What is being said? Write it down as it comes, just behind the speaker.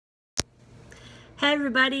Hey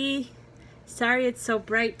everybody! Sorry it's so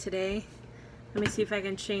bright today. Let me see if I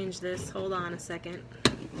can change this. Hold on a second.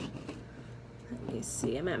 Let me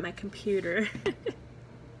see, I'm at my computer.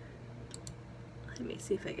 Let me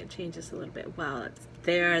see if I can change this a little bit. Wow, it's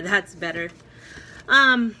there. That's better.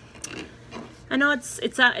 I know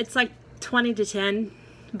it's like 20 to 10,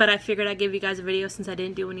 but I figured I'd give you guys a video since I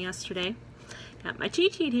didn't do one yesterday. Got my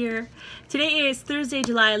cheat sheet here. Today is Thursday,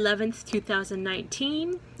 July 11th,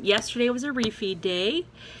 2019. Yesterday was a refeed day.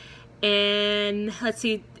 And let's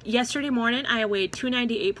see, yesterday morning I weighed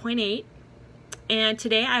 298.8. And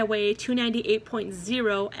today I weigh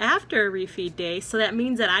 298.0 after a refeed day. So that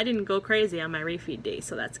means that I didn't go crazy on my refeed day.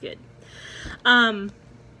 So that's good. Oh,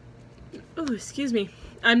 excuse me.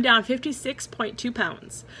 I'm down 56.2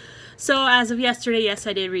 pounds. So as of yesterday, yes,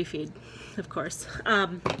 I did refeed, of course.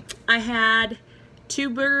 I had 2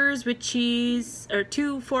 burgers with cheese, or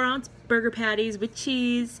 2 4-ounce burger patties with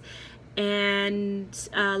cheese and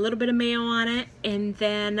a little bit of mayo on it, and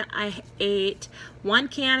then I ate 1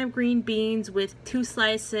 can of green beans with 2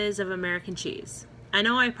 slices of American cheese. I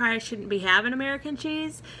know I probably shouldn't be having American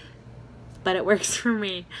cheese, but it works for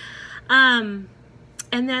me. And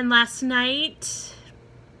then last night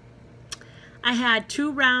I had 2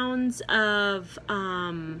 rounds of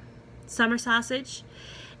summer sausage,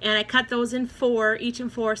 and I cut those in 4, each in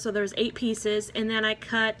 4, so there's 8 pieces. And then I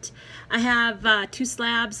have 2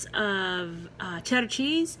 slabs of cheddar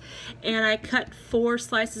cheese, and I cut 4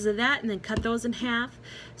 slices of that and then cut those in half.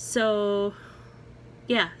 So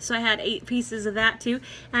yeah, so I had 8 pieces of that too,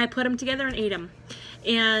 and I put them together and ate them.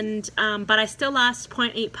 And but I still lost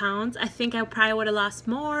 0.8 pounds. I think I probably would have lost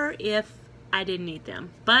more if I didn't eat them,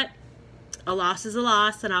 but a loss is a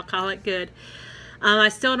loss, and I'll call it good. I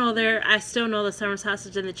still know the summer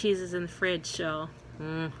sausage and the cheese is in the fridge, so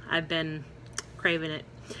I've been craving it.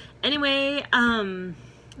 Anyway,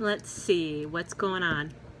 let's see what's going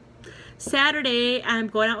on. Saturday, I'm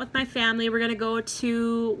going out with my family. We're gonna go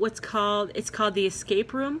to it's called the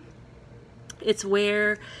escape room. It's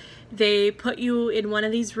where they put you in one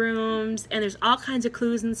of these rooms, and there's all kinds of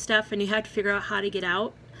clues and stuff, and you have to figure out how to get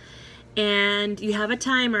out. And you have a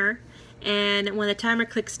timer, and when the timer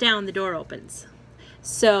clicks down, the door opens.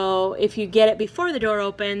 So if you get it before the door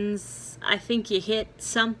opens, I think you hit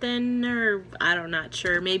something, or I'm not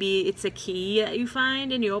sure. Maybe it's a key that you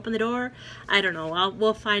find and you open the door. I don't know.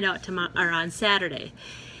 We'll find out tomorrow or on Saturday.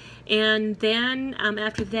 And then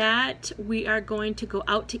after that, we are going to go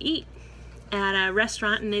out to eat at a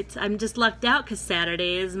restaurant, and I'm just lucked out because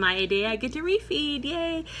Saturday is my day. I get to refeed.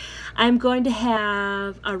 Yay! I'm going to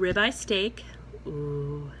have a ribeye steak.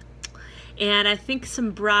 Ooh. And I think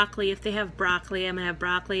some broccoli. If they have broccoli, I'm going to have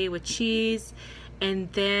broccoli with cheese.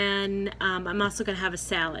 And then I'm also going to have a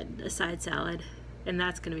salad, a side salad. And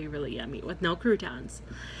that's going to be really yummy with no croutons.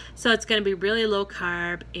 So it's going to be really low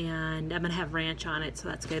carb, and I'm going to have ranch on it, so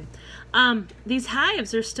that's good. These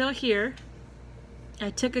hives are still here. I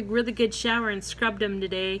took a really good shower and scrubbed them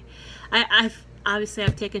today. Obviously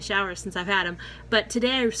I've taken showers since I've had them, but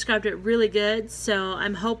today I scrubbed it really good, so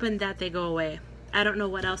I'm hoping that they go away. I don't know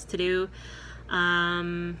what else to do.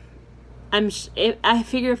 I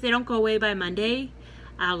figure if they don't go away by Monday,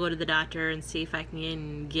 I'll go to the doctor and see if I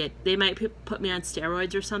can they might put me on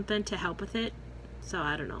steroids or something to help with it. So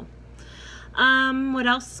I don't know. What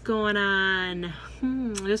else is going on?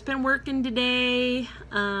 I've just been working today.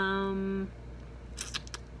 I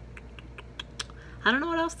don't know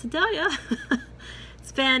what else to tell you.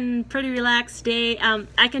 It's been a pretty relaxed day.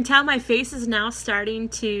 I can tell my face is now starting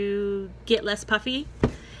to get less puffy,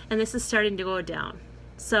 and this is starting to go down.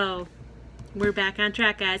 So we're back on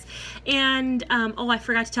track, guys. And oh, I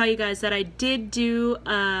forgot to tell you guys that I did do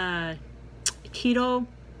a keto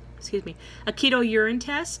urine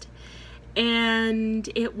test, and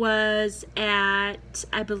it was at,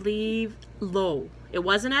 I believe, low. It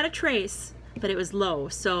wasn't at a trace, but it was low,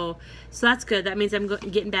 so that's good. That means I'm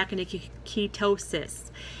getting back into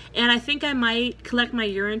ketosis. And I think I might collect my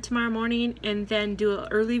urine tomorrow morning and then do an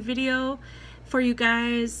early video for you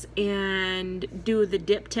guys and do the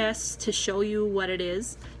dip test to show you what it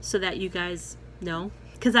is, so that you guys know,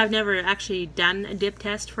 because I've never actually done a dip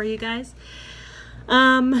test for you guys.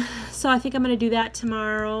 So I think I'm gonna do that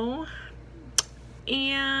tomorrow.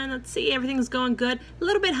 And let's see, everything's going good. A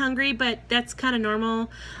little bit hungry, but that's kind of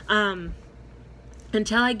normal.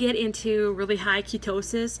 Until I get into really high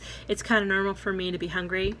ketosis, it's kind of normal for me to be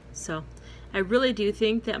hungry. So I really do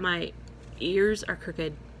think that my ears are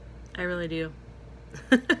crooked. I really do.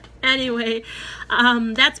 Anyway,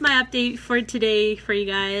 that's my update for today for you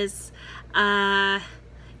guys.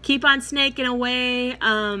 Keep on snaking away.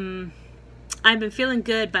 I've been feeling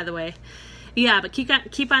good, by the way. Yeah, but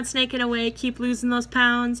keep on snaking away, keep losing those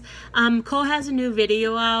pounds. Cole has a new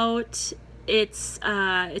video out. It's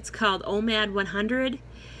called OMAD 100.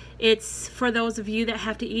 It's for those of you that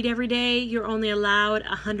have to eat every day. You're only allowed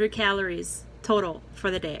 100 calories total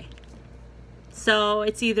for the day. So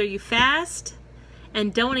it's either you fast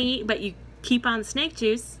and don't eat, but you keep on the snake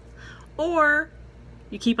juice, or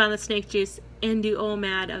you keep on the snake juice and do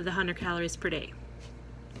OMAD of the 100 calories per day.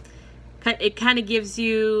 It kind of gives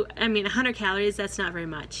you, I mean, 100 calories, that's not very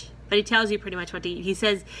much. But he tells you pretty much what to eat. He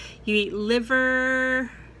says you eat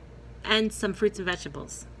liver and some fruits and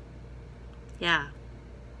vegetables. Yeah.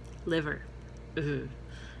 Liver. Ooh.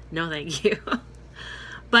 No thank you.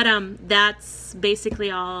 But that's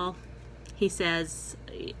basically all he says.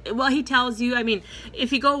 Well, he tells you, I mean,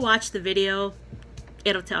 if you go watch the video,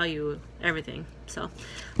 it'll tell you everything. So,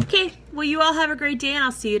 okay. Well, you all have a great day, and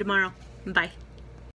I'll see you tomorrow. Bye.